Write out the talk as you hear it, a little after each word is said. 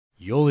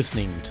You're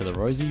listening to the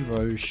Rosie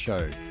Rose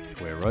Show,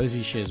 where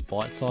Rosie shares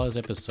bite-sized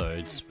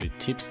episodes with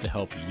tips to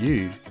help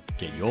you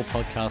get your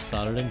podcast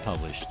started and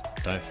published.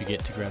 Don't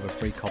forget to grab a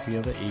free copy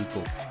of her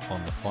ebook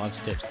on the 5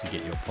 steps to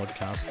get your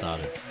podcast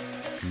started.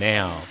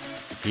 Now,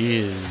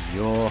 here's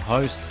your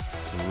host,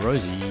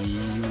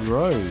 Rosie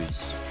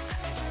Rose.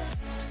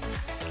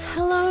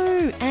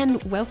 Hello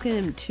and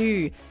welcome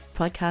to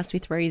Podcast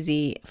with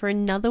Rosie for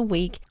another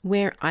week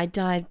where I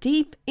dive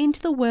deep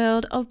into the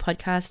world of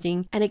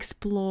podcasting and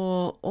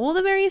explore all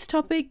the various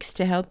topics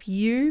to help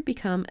you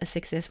become a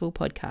successful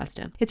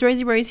podcaster. It's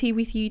Rosie Rose here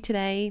with you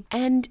today,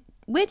 and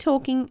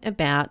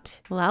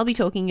I'll be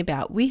talking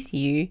about with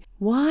you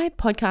why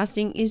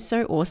podcasting is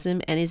so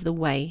awesome and is the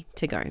way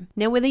to go.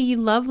 Now, whether you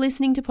love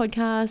listening to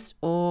podcasts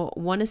or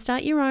want to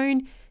start your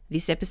own,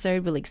 this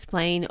episode will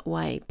explain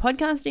why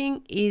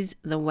podcasting is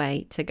the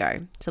way to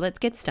go. So let's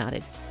get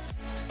started.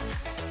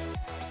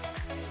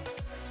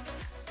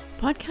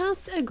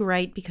 Podcasts are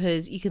great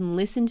because you can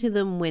listen to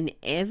them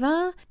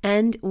whenever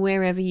and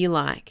wherever you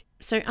like.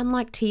 So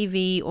unlike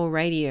TV or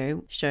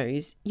radio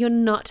shows, you're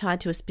not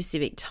tied to a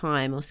specific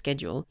time or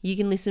schedule. You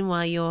can listen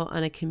while you're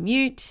on a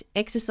commute,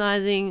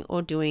 exercising,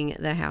 or doing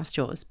the house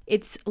chores.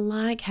 It's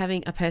like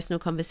having a personal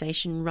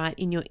conversation right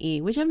in your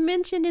ear, which I've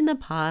mentioned in the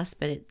past,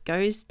 but it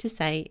goes to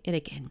say it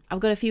again. I've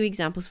got a few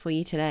examples for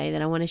you today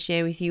that I want to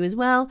share with you as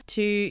well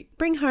to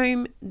bring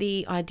home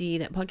the idea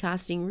that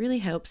podcasting really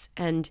helps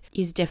and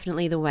is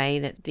definitely the way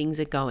that things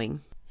are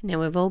going. Now,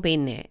 we've all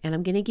been there, and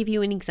I'm going to give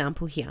you an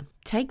example here.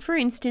 Take, for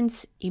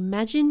instance,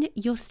 imagine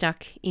you're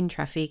stuck in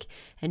traffic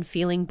and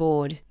feeling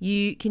bored.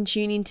 You can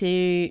tune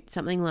into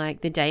something like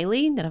The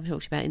Daily that I've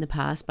talked about in the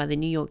past by the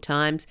New York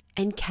Times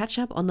and catch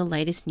up on the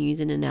latest news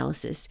and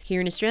analysis.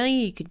 Here in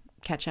Australia, you could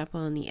catch up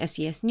on the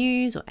SBS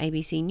News or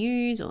ABC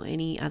News or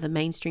any other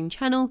mainstream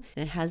channel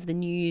that has the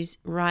news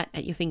right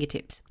at your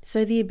fingertips.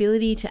 So the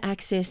ability to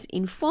access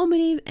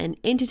informative and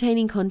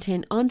entertaining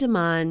content on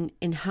demand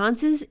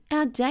enhances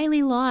our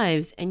daily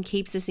lives and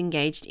keeps us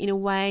engaged in a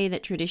way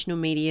that traditional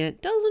media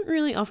doesn't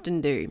really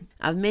often do.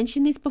 I've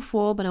mentioned this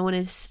before, but I want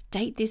to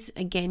state this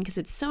again because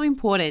it's so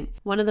important.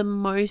 One of the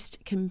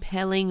most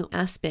compelling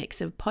aspects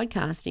of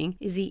podcasting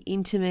is the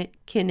intimate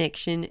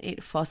connection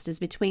it fosters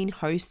between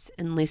hosts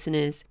and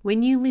listeners.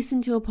 When you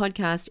listen to a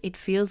podcast, it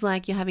feels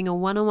like you're having a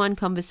one-on-one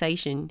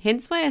conversation.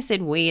 Hence why I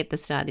said we at the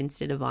start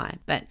instead of I.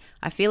 But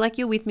I feel like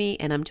you're with me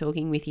and I'm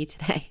talking with you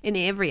today in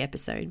every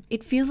episode.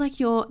 It feels like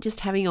you're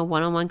just having a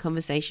one-on-one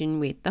conversation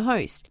with the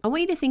host. I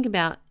want you to think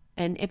about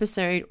an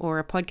episode or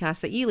a podcast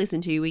that you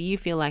listen to where you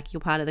feel like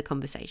you're part of the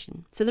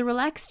conversation. So the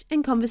relaxed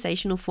and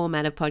conversational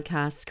format of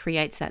podcasts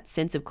creates that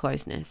sense of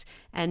closeness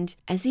and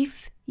as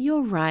if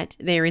you're right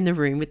there in the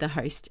room with the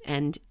host.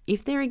 And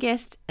if they're a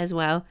guest as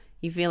well,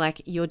 you feel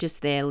like you're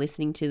just there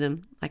listening to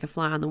them like a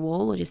fly on the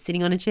wall or just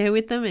sitting on a chair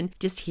with them and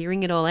just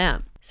hearing it all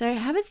out. So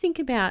have a think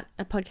about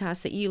a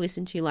podcast that you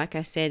listen to, like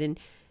I said, and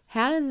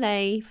how do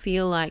they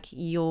feel like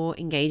you're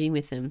engaging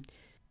with them?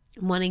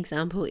 One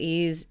example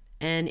is,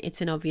 and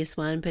it's an obvious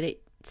one, but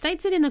it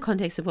states it in the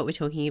context of what we're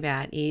talking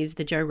about, is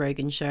the Joe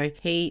Rogan show.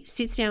 He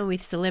sits down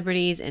with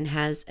celebrities and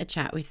has a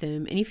chat with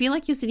them. And you feel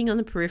like you're sitting on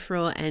the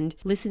peripheral and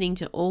listening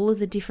to all of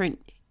the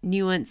different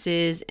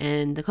nuances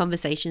and the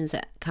conversations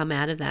that come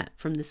out of that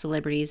from the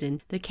celebrities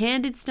and the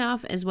candid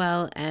stuff, as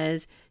well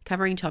as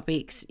covering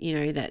topics,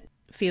 that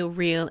feel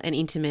real and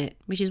intimate,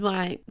 which is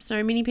why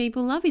so many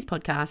people love his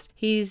podcast.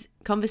 His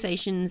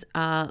conversations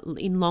are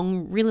in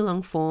really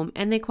long form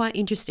and they're quite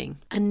interesting.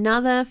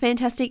 Another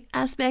fantastic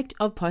aspect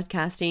of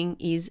podcasting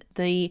is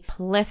the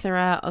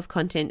plethora of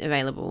content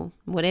available.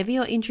 Whatever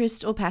your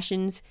interests or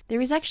passions,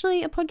 there is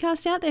actually a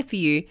podcast out there for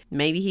you.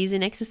 Maybe here's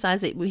an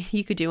exercise that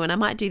you could do, and I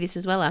might do this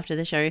as well after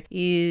the show,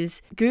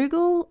 is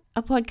Google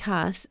a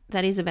podcast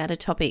that is about a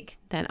topic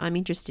that I'm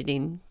interested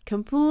in,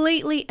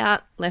 completely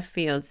out left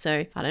field.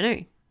 So I don't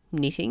know,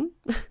 knitting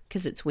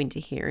because it's winter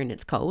here and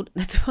it's cold.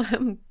 That's why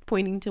I'm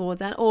pointing towards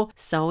that, or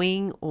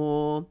sewing,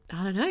 or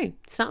I don't know,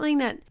 something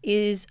that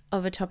is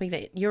of a topic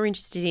that you're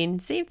interested in.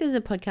 See if there's a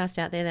podcast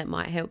out there that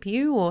might help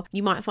you or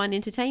you might find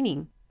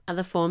entertaining.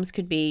 Other forms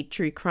could be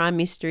true crime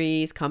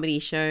mysteries, comedy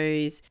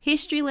shows,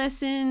 history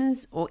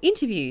lessons, or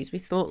interviews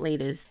with thought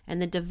leaders. And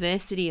the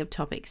diversity of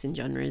topics and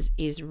genres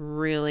is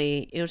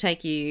really, it'll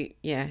take you,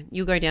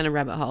 you'll go down a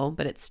rabbit hole,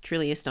 but it's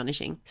truly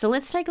astonishing. So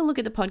let's take a look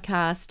at the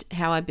podcast,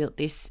 How I Built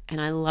This. And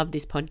I love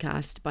this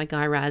podcast by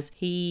Guy Raz.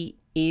 He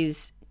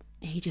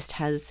just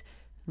has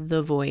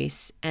the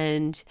voice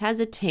and has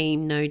a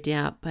team, no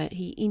doubt, but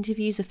he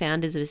interviews the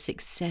founders of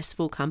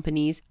successful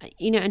companies,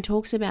 and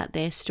talks about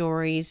their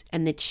stories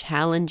and the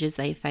challenges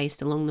they faced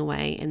along the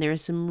way. And there are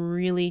some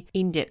really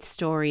in-depth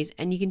stories,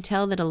 and you can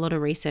tell that a lot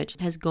of research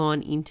has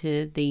gone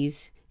into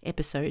these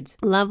episodes.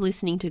 Love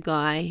listening to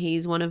Guy.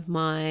 He's one of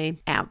my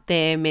out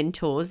there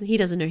mentors. He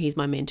doesn't know he's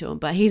my mentor,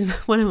 but he's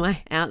one of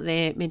my out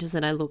there mentors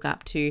that I look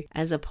up to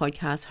as a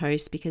podcast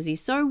host because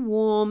he's so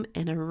warm,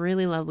 and I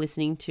really love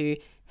listening to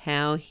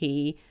how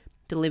he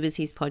delivers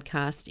his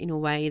podcast in a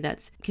way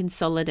that's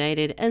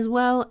consolidated as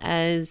well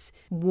as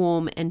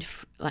warm and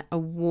like a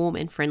warm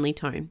and friendly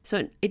tone.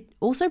 So it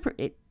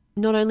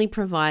not only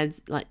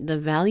provides like the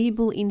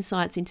valuable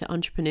insights into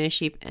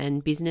entrepreneurship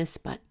and business,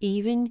 but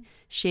even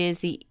shares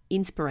the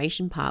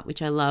inspiration part,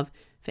 which I love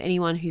for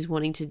anyone who's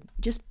wanting to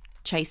just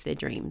chase their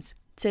dreams.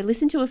 So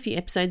listen to a few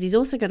episodes. He's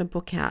also got a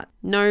book out.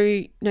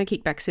 No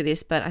kickbacks for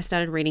this, but I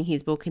started reading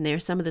his book and there are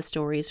some of the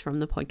stories from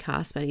the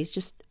podcast, but he's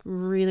just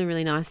really,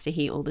 really nice to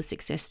hear all the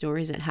success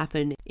stories that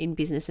happen in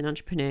business and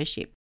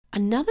entrepreneurship.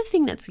 Another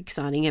thing that's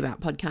exciting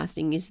about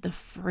podcasting is the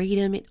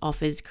freedom it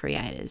offers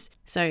creators.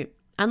 So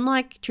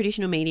unlike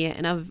traditional media,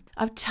 and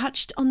I've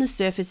touched on the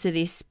surface of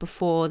this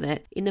before,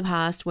 that in the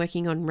past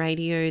working on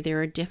radio,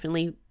 there are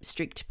definitely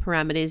strict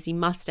parameters you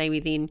must stay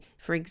within.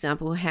 For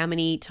example, how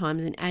many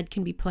times an ad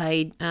can be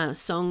played,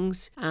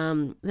 songs,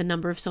 the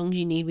number of songs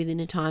you need within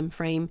a time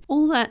frame,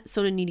 all that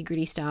sort of nitty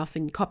gritty stuff,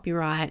 and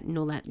copyright and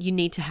all that you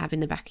need to have in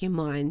the back of your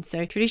mind.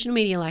 So traditional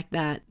media like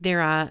that,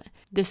 there are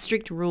the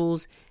strict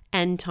rules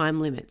and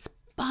time limits.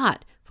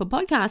 But for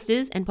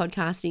podcasters and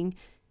podcasting,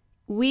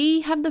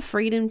 we have the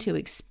freedom to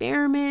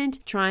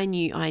experiment, try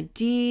new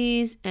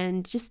ideas,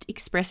 and just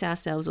express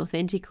ourselves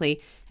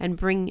authentically and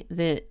bring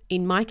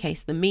in my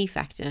case, the me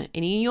factor,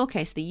 and in your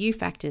case, the you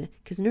factor,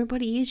 because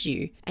nobody is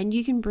you. And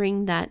you can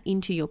bring that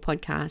into your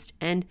podcast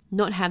and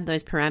not have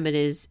those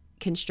parameters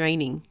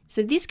constraining.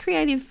 So this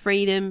creative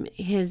freedom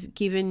has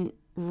given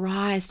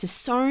rise to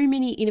so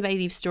many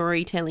innovative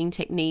storytelling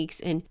techniques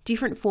and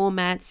different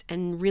formats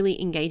and really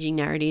engaging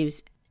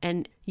narratives.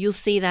 And you'll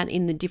see that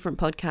in the different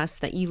podcasts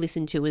that you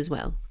listen to as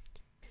well.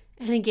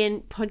 And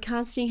again,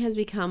 podcasting has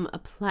become a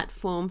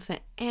platform for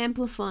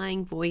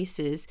amplifying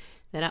voices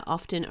that are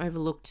often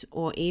overlooked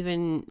or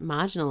even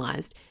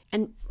marginalized.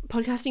 And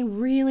podcasting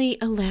really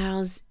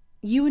allows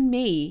you and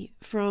me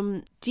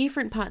from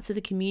different parts of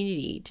the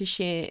community to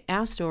share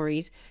our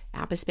stories,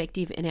 our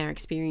perspective, and our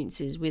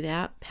experiences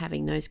without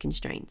having those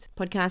constraints.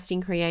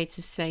 Podcasting creates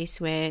a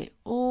space where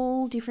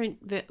all different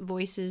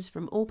voices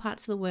from all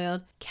parts of the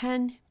world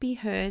can be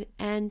heard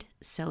and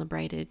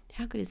celebrated.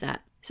 How good is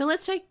that? So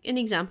let's take an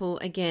example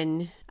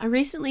again. I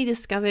recently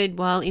discovered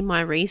while in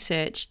my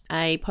research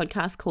a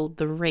podcast called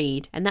The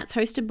Read, and that's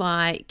hosted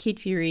by Kid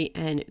Fury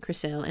and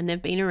Chriselle, and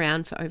they've been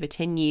around for over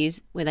 10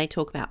 years, where they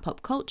talk about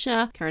pop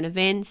culture, current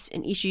events,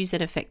 and issues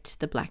that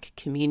affect the Black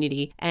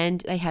community.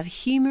 And they have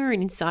humor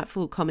and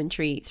insightful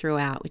commentary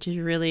throughout, which is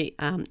really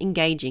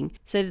engaging.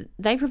 So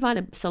they provide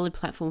a solid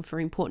platform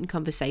for important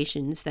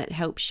conversations that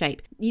help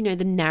shape,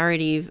 the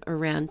narrative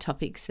around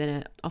topics that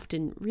are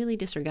often really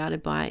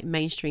disregarded by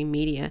mainstream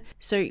media.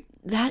 So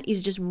that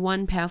is just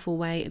one powerful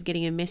way of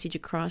getting a message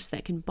across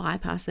that can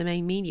bypass the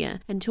main media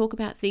and talk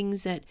about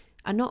things that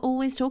are not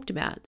always talked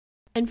about.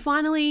 And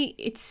finally,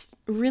 it's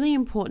really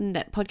important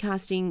that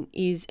podcasting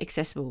is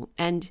accessible,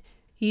 and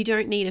you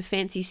don't need a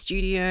fancy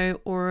studio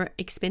or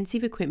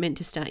expensive equipment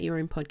to start your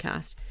own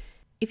podcast.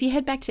 If you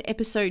head back to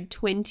episode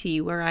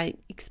 20, where I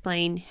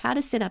explain how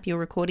to set up your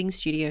recording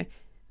studio,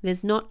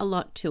 there's not a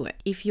lot to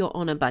it if you're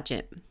on a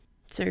budget.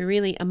 So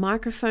really, a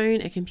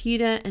microphone, a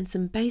computer, and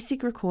some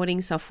basic recording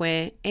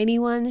software,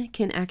 anyone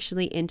can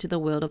actually enter the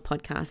world of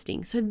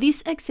podcasting. So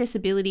this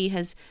accessibility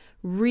has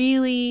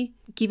really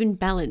given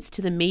balance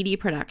to the media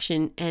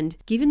production and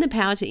given the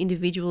power to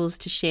individuals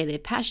to share their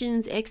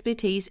passions,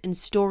 expertise, and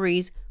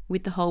stories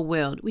with the whole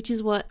world, which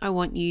is what I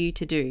want you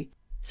to do.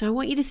 So I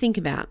want you to think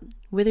about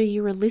whether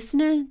you're a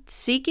listener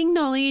seeking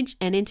knowledge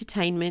and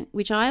entertainment,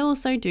 which I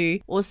also do,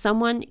 or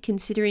someone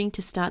considering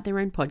to start their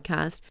own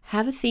podcast.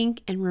 Have a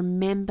think and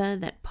remember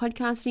that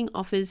podcasting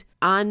offers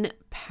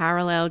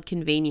unparalleled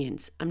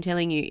convenience. I'm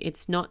telling you,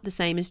 it's not the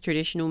same as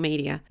traditional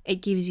media.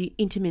 It gives you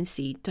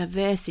intimacy,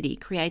 diversity,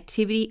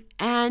 creativity,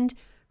 and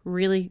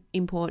really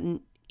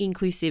important,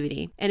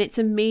 inclusivity. And it's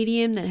a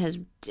medium that has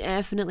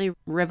definitely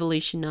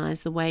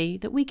revolutionized the way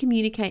that we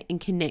communicate and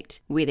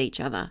connect with each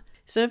other.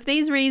 So if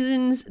these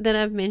reasons that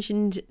I've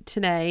mentioned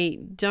today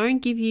don't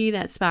give you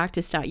that spark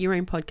to start your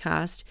own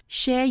podcast,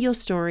 share your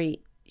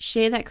story,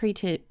 share that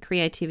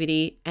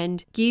creativity,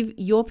 and give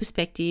your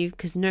perspective,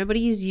 because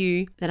nobody is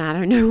you, then I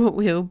don't know what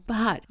will.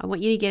 But I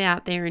want you to get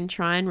out there and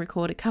try and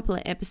record a couple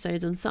of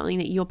episodes on something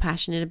that you're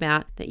passionate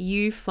about, that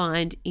you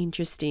find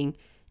interesting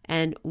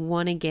and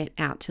want to get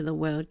out to the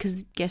world.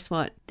 Because guess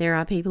what? There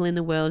are people in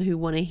the world who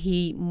want to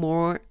hear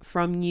more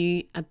from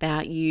you,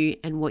 about you,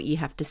 and what you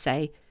have to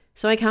say.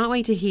 So I can't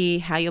wait to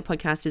hear how your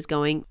podcast is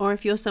going, or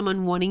if you're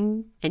someone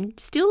wanting and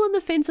still on the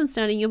fence on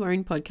starting your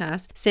own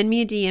podcast, send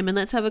me a DM and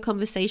let's have a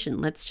conversation.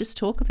 Let's just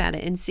talk about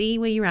it and see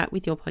where you're at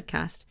with your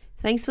podcast.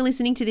 Thanks for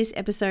listening to this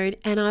episode,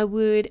 and I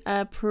would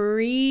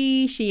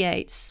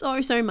appreciate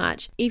so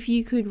much if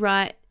you could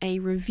write a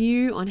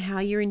review on how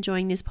you're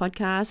enjoying this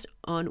podcast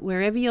on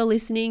wherever you're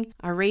listening.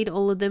 I read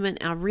all of them, and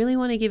I really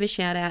want to give a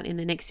shout out in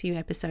the next few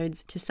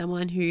episodes to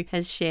someone who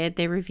has shared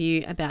their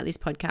review about this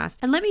podcast.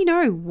 And let me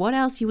know what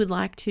else you would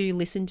like to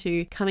listen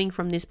to coming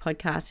from this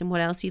podcast and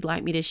what else you'd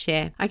like me to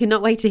share. I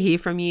cannot wait to hear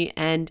from you,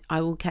 and I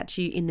will catch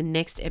you in the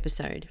next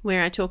episode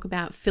where I talk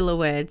about filler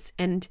words.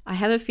 And I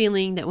have a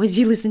feeling that once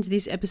you listen to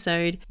this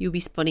episode, you'll be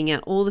spotting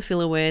out all the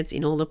filler words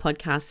in all the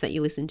podcasts that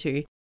you listen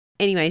to.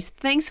 Anyways,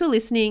 thanks for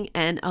listening,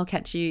 and I'll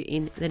catch you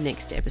in the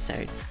next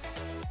episode.